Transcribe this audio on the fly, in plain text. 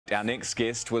Our next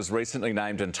guest was recently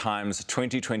named in Time's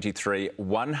 2023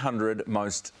 100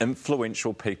 Most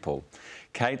Influential People.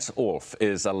 Kate Orff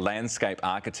is a landscape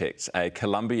architect, a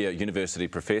Columbia University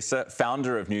professor,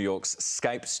 founder of New York's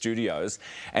Scape Studios,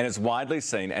 and is widely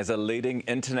seen as a leading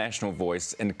international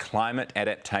voice in climate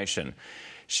adaptation.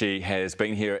 She has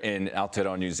been here in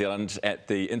Aotearoa New Zealand at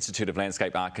the Institute of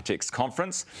Landscape Architects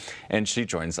Conference, and she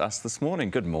joins us this morning.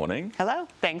 Good morning. Hello,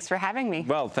 thanks for having me.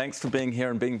 Well, thanks for being here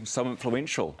and being so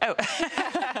influential. Oh,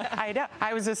 I know.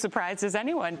 I was as surprised as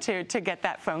anyone to get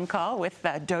that phone call with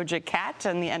Doja Cat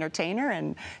and the Entertainer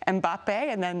and Mbappe,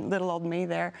 and then little old me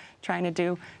there trying to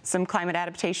do some climate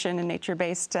adaptation and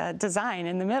nature-based design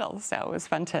in the middle. So it was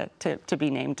fun to be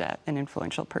named an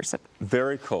influential person.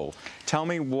 Very cool. Tell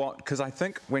me what, because I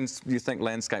think when you think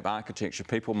landscape architecture,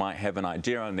 people might have an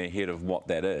idea in their head of what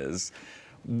that is.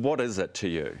 What is it to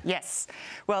you? Yes.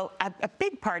 Well, a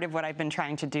big part of what I've been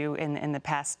trying to do in the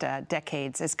past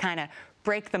decades is kind of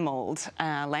break the mold.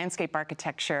 Landscape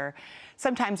architecture,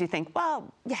 sometimes you think,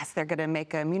 well, yes, they're going to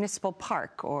make a municipal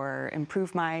park or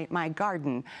improve my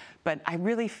garden. But I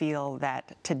really feel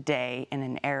that today, in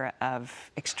an era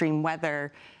of extreme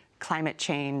weather, climate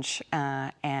change,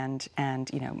 and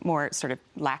more sort of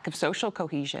lack of social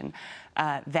cohesion,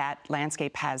 that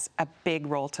landscape has a big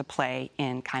role to play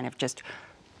in kind of just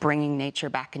bringing nature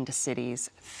back into cities,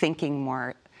 thinking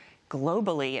more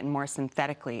globally and more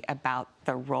synthetically about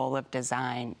the role of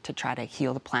design to try to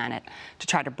heal the planet, to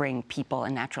try to bring people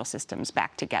and natural systems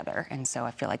back together. And so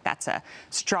I feel like that's a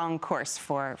strong course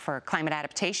for climate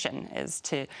adaptation, is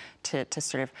to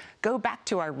sort of go back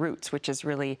to our roots, which is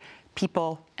really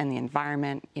people and the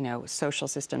environment, social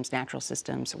systems, natural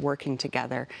systems working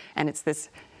together. And it's this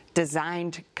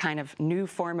designed kind of new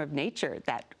form of nature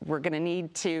that we're going to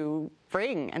need to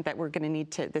bring, and that we're going to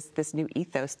need to, this new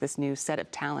ethos, this new set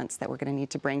of talents that we're going to need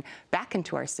to bring back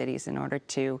into our cities in order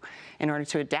to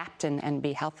adapt and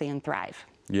be healthy and thrive.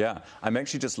 Yeah, I'm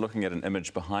actually just looking at an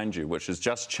image behind you, which has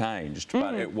just changed,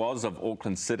 but it was of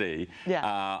Auckland City.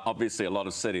 Yeah. Obviously a lot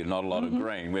of city, not a lot of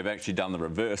green. We've actually done the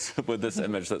reverse with this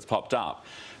image that's popped up.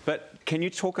 But can you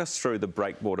talk us through the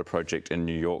breakwater project in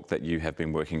New York that you have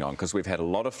been working on? Because we've had a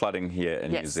lot of flooding here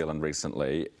in New Zealand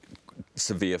recently.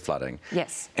 Severe flooding.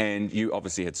 Yes. And you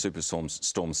obviously had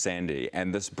Storm Sandy,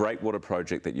 and this breakwater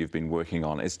project that you've been working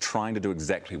on is trying to do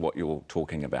exactly what you're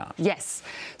talking about. Yes.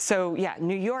 So yeah,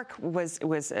 New York was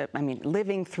I mean,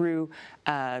 living through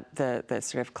the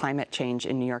sort of climate change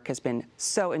in New York has been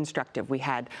so instructive. We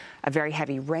had a very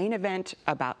heavy rain event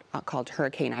called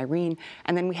Hurricane Irene,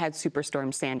 and then we had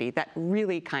Superstorm Sandy that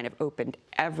really kind of opened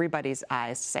everybody's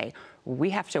eyes to say,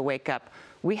 we have to wake up.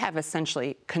 We have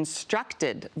essentially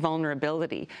constructed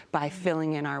vulnerability by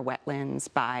filling in our wetlands,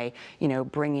 by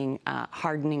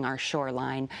hardening our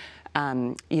shoreline.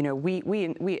 We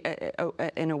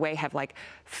in a way have like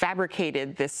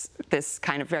fabricated this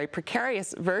kind of very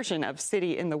precarious version of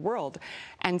city in the world.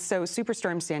 And so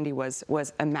Superstorm Sandy was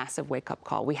a massive wake-up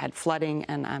call. We had flooding,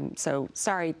 and I'm so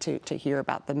sorry to hear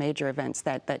about the major events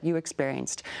that you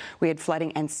experienced. We had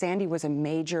flooding, and Sandy was a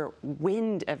major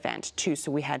wind event too,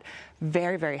 so we had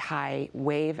very, very high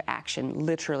wave action,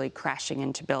 literally crashing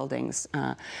into buildings.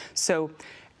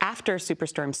 After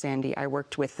Superstorm Sandy, I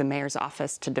worked with the mayor's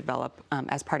office to develop,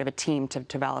 as part of a team, to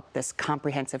develop this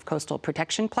comprehensive coastal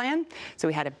protection plan. So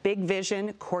we had a big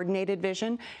vision, coordinated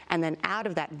vision, and then out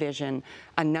of that vision,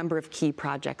 a number of key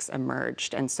projects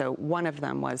emerged. And so one of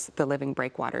them was the Living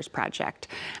Breakwaters project.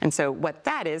 And so what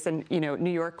that is, and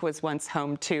New York was once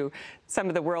home to some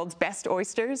of the world's best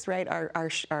oysters, right?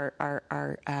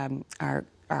 Our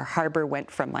harbor went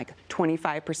from like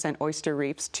 25% oyster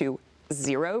reefs to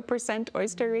 0%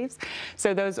 oyster reefs.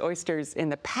 So those oysters in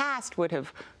the past would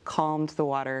have calmed the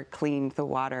water, cleaned the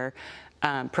water,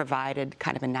 provided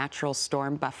kind of a natural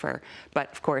storm buffer. But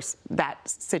of course, that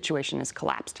situation has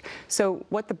collapsed. So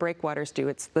what the breakwaters do,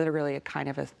 it's literally a kind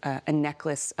of a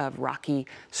necklace of rocky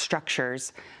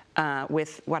structures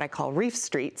with what I call reef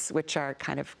streets, which are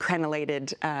kind of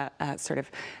crenellated sort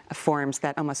of forms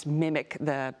that almost mimic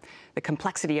the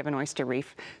complexity of an oyster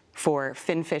reef for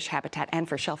finfish habitat and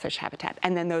for shellfish habitat.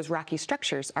 And then those rocky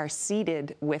structures are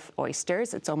seeded with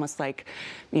oysters. It's almost like,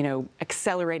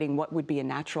 accelerating what would be a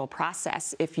natural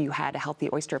process if you had a healthy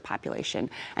oyster population.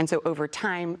 And so over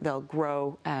time, they'll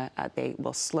grow, they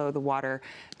will slow the water,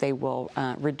 they will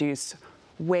reduce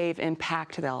wave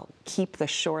impact, they'll keep the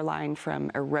shoreline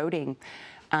from eroding.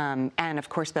 And of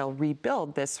course, they'll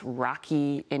rebuild this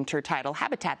rocky intertidal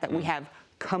habitat that we have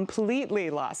completely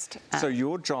lost. So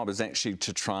your job is actually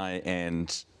to try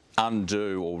and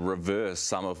undo or reverse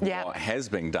some of what has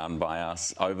been done by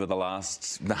us over the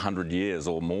last 100 years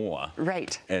or more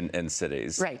in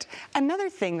cities. Right. Another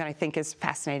thing that I think is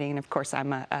fascinating, and of course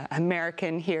I'm an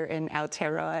American here in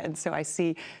Aotearoa, and so I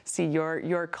see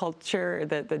your culture,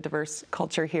 the diverse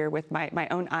culture here with my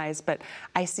own eyes, but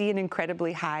I see an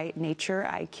incredibly high nature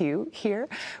IQ here,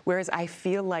 whereas I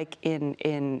feel like in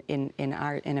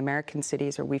American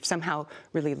cities, or we've somehow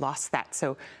really lost that.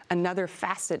 So another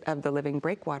facet of the Living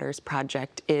Breakwaters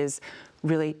project is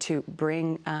really to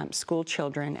bring school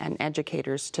children and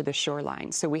educators to the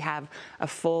shoreline. So we have a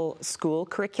full school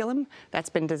curriculum that's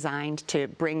been designed to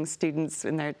bring students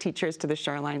and their teachers to the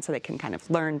shoreline so they can kind of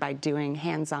learn by doing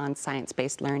hands-on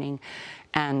science-based learning.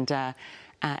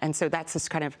 And so that's just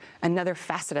kind of another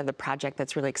facet of the project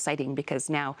that's really exciting, because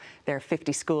now there are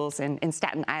 50 schools in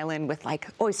Staten Island with like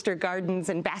oyster gardens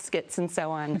and baskets and so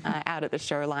on out at the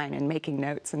shoreline and making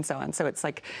notes and so on. So it's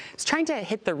like it's trying to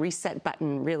hit the reset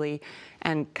button really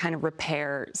and kind of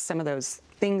repair some of those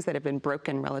things that have been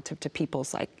broken relative to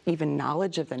people's like even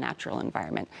knowledge of the natural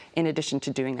environment, in addition to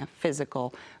doing a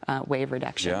physical wave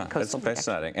reduction. Yeah, it's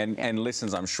fascinating, and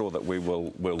lessons I'm sure that we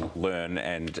will learn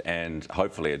and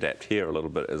hopefully adapt here a little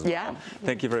bit as well. Yeah.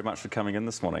 Thank you very much for coming in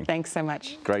this morning. Thanks so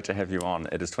much. Great to have you on.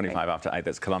 It is 25 after 8.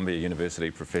 That's Columbia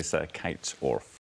University Professor Kate Orff.